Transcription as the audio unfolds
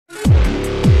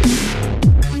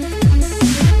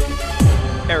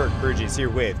Burgess here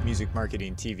with Music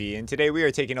Marketing TV, and today we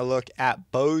are taking a look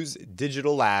at Boz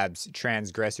Digital Labs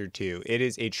Transgressor 2. It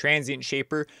is a transient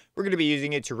shaper. We're going to be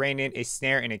using it to rein in a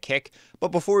snare and a kick.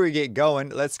 But before we get going,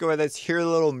 let's go ahead, let's hear a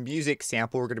little music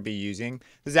sample we're going to be using.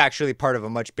 This is actually part of a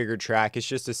much bigger track. It's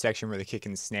just a section where the kick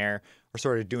and snare are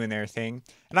sort of doing their thing.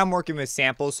 And I'm working with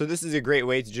samples, so this is a great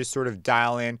way to just sort of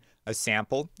dial in a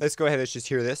sample. Let's go ahead, let's just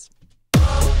hear this.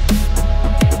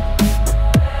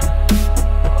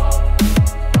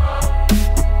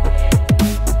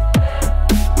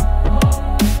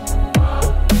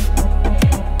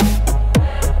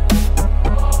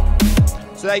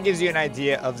 So that gives you an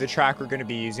idea of the track we're going to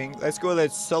be using. Let's go,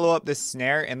 let's solo up the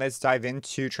snare and let's dive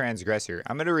into Transgressor.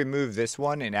 I'm going to remove this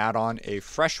one and add on a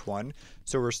fresh one.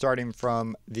 So we're starting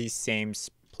from the same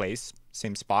place,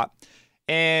 same spot.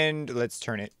 And let's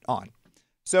turn it on.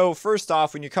 So first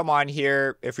off, when you come on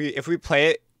here, if we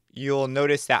play it, you'll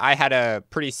notice that I had a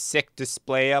pretty sick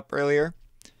display up earlier.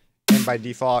 And by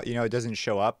default, you know, it doesn't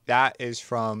show up. That is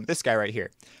from this guy right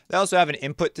here. They also have an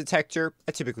input detector.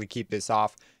 I typically keep this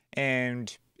off.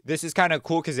 And this is kind of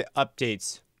cool because it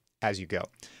updates as you go.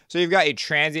 So you've got a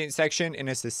transient section and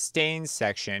a sustain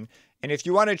section. And if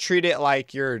you want to treat it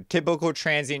like your typical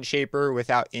transient shaper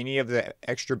without any of the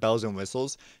extra bells and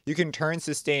whistles, you can turn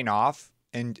sustain off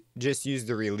and just use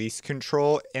the release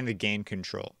control and the gain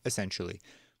control, essentially.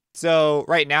 So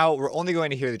right now, we're only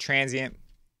going to hear the transient.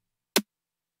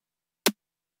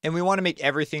 And we want to make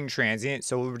everything transient,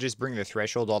 so we'll just bring the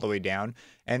threshold all the way down.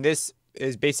 And this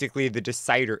is basically the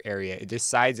decider area. It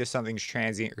decides if something's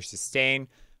transient or sustain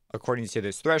according to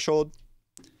this threshold.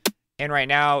 And right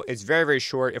now it's very, very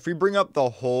short. If we bring up the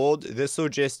hold, this will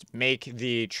just make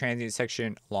the transient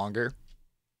section longer.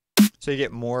 So you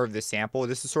get more of the sample.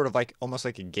 This is sort of like almost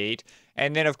like a gate.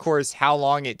 And then of course, how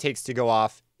long it takes to go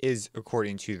off is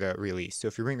according to the release. So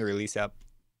if you bring the release up,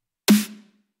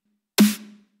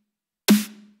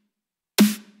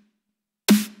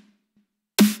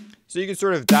 so you can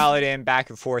sort of dial it in back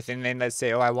and forth, and then let's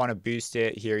say, oh, I want to boost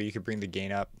it here. You could bring the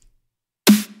gain up,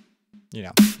 you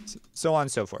know, so on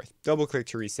and so forth. Double click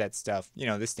to reset stuff, you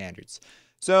know, the standards.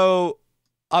 So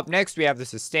up next, we have the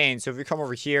sustain. So if we come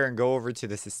over here and go over to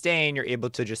the sustain, you're able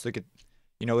to just look at,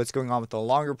 you know, what's going on with the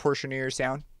longer portion of your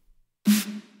sound.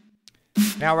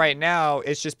 Now, right now,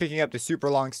 it's just picking up the super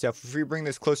long stuff. If we bring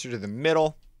this closer to the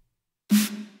middle,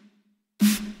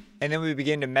 and then we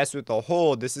begin to mess with the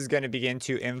hold, this is going to begin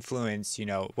to influence, you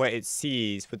know, what it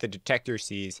sees, what the detector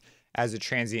sees as a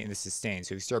transient and the sustain.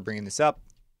 So if we start bringing this up.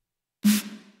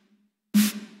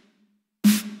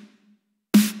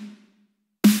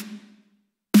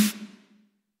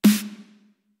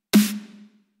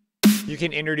 You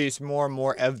can introduce more and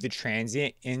more of the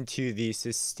transient into the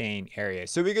sustain area.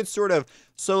 So we could sort of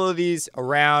solo these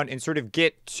around and sort of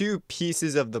get two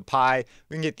pieces of the pie.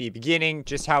 We can get the beginning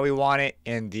just how we want it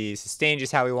and the sustain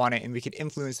just how we want it. And we can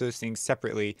influence those things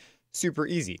separately. Super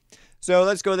easy. So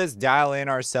let's go, let's dial in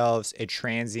ourselves a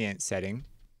transient setting.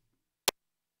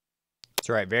 That's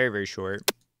right, very, very short.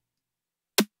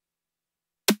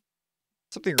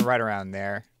 Something right around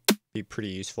there. Be pretty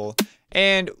useful.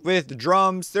 And with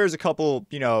drums, there's a couple,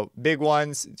 you know, big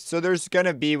ones. So there's going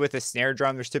to be, with a snare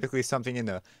drum, there's typically something in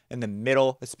the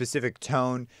middle, a specific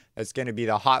tone that's going to be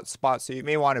the hot spot. So you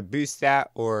may want to boost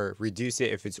that or reduce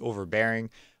it if it's overbearing.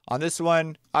 On this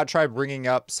one, I'll try bringing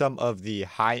up some of the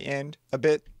high end a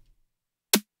bit.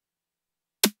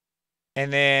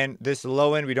 And then this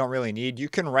low end we don't really need. You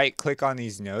can right click on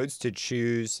these nodes to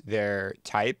choose their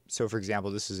type. So for example,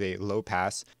 this is a low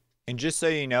pass. And just so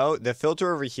you know, the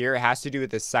filter over here has to do with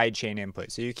the sidechain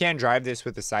input. So you can drive this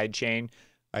with the sidechain.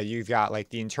 You've got like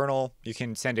the internal, you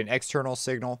can send an external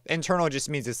signal. Internal just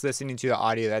means it's listening to the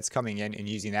audio that's coming in and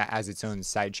using that as its own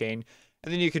sidechain.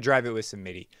 And then you could drive it with some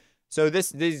MIDI. So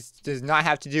this does not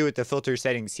have to do with the filter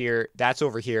settings here. That's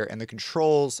over here. And the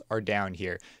controls are down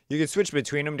here. You can switch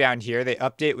between them down here. They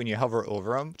update when you hover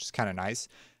over them, which is kind of nice.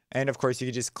 And of course, you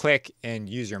can just click and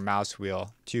use your mouse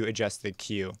wheel to adjust the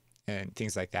Q and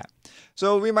things like that.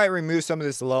 So we might remove some of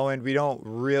this low end. We don't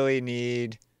really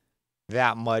need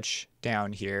that much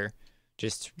down here.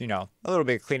 Just, you know, a little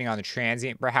bit of cleaning on the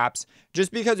transient perhaps.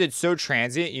 Just because it's so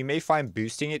transient, you may find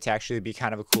boosting it to actually be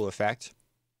kind of a cool effect.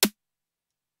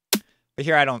 But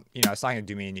here I don't, you know, it's not going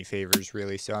to do me any favors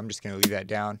really. So I'm just going to leave that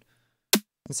down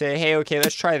and say, hey, okay,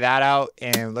 let's try that out.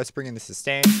 And let's bring in the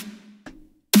sustain.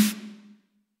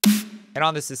 And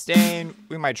on the sustain,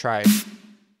 we might try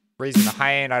raising the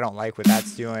high end. I don't like what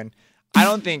that's doing. I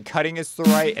don't think cutting is the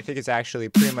right. I think it's actually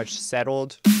pretty much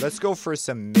settled. Let's go for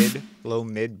some low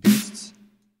mid boosts.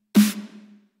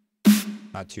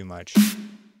 Not too much.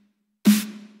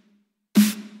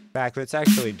 Back, let's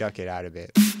actually duck it out a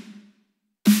bit.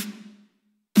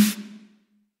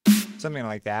 something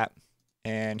like that.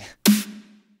 And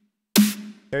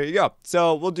there you go.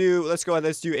 So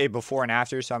let's do a before and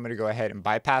after. So I'm going to go ahead and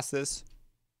bypass this.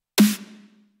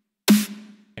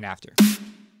 And after.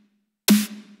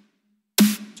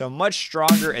 So much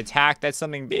stronger attack. That's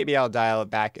something, maybe I'll dial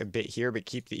it back a bit here, but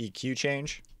keep the EQ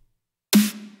change.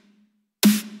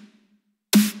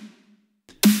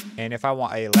 And if I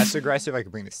want a less aggressive, I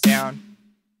can bring this down.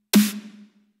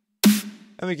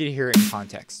 And we can hear it in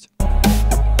context.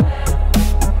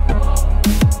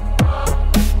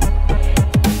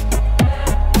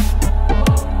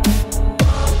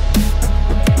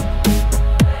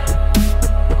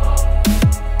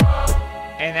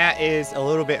 And that is a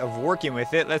little bit of working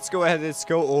with it. Let's go ahead, let's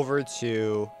go over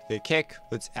to the kick.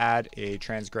 Let's add a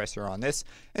transgressor on this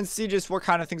and see just what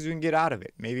kind of things we can get out of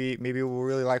it. Maybe we'll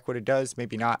really like what it does,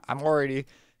 maybe not. I'm already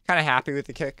kind of happy with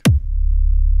the kick.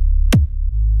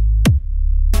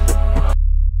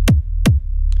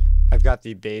 I've got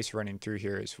the bass running through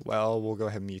here as well. We'll go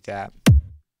ahead and mute that.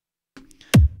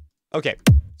 Okay,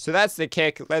 so that's the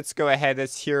kick. Let's go ahead.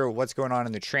 Let's hear what's going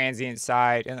on the transient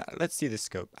side. And let's see the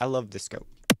scope. I love the scope.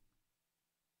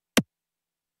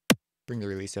 Bring the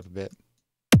release up a bit.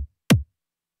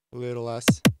 A little less.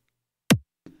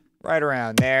 Right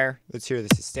around there. Let's hear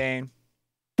the sustain.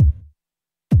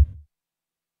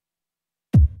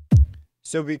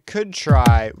 So we could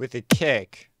try with a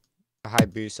kick. A high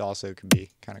boost also can be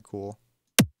kind of cool.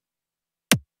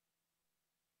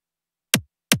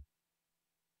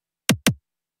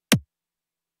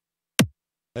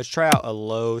 Let's try out a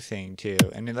low thing too.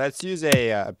 And then let's use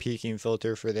a peaking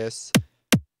filter for this.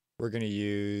 We're going to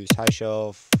use high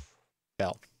shelf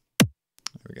bell. There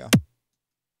we go.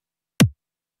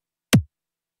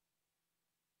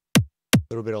 A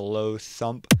little bit of low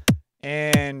thump.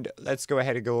 And let's go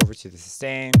ahead and go over to the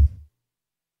sustain.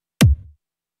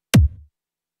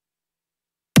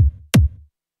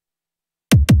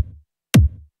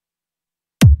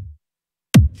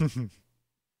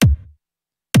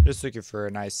 Just looking for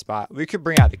a nice spot. We could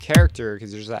bring out the character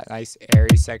because there's that nice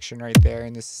airy section right there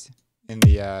in the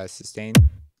sustain.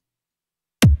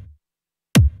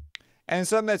 And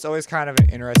something that's always kind of an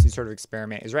interesting sort of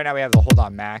experiment is right now we have the hold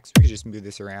on max. We could just move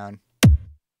this around.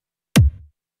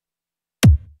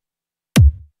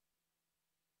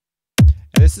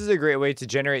 And this is a great way to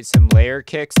generate some layer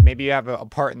kicks. Maybe you have a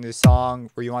part in the song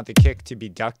where you want the kick to be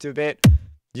ducked a bit.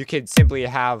 You could simply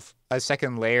have a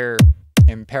second layer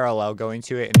in parallel going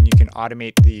to it, and then you can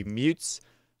automate the mutes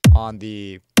on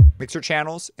the mixer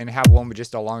channels and have one with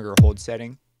just a longer hold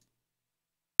setting.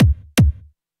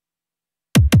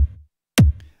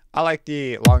 I like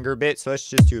the longer bit, so let's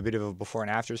just do a bit of a before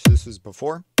and after. So this was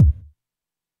before.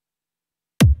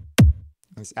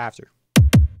 This after.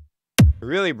 It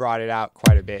really brought it out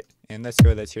quite a bit. And let's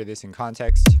hear this in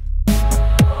context.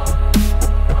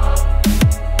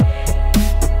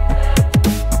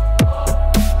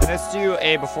 Let's do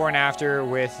a before and after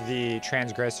with the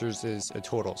transgressors as a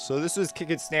total. So this was kick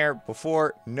and snare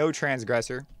before, no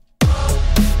transgressor.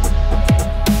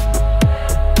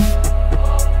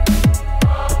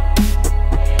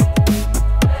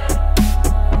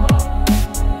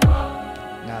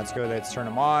 Now let's turn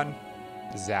them on.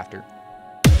 This is after.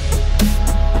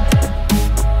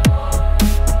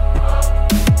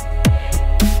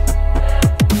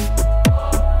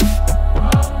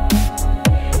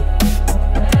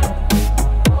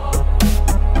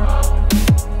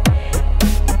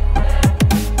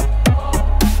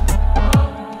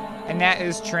 That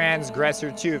is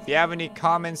Transgressor 2. If you have any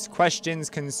comments, questions,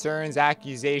 concerns,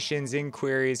 accusations,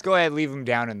 inquiries, go ahead, leave them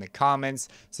down in the comments.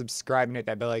 Subscribe and hit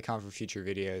that bell icon for future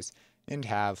videos. And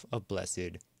have a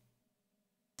blessed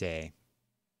day.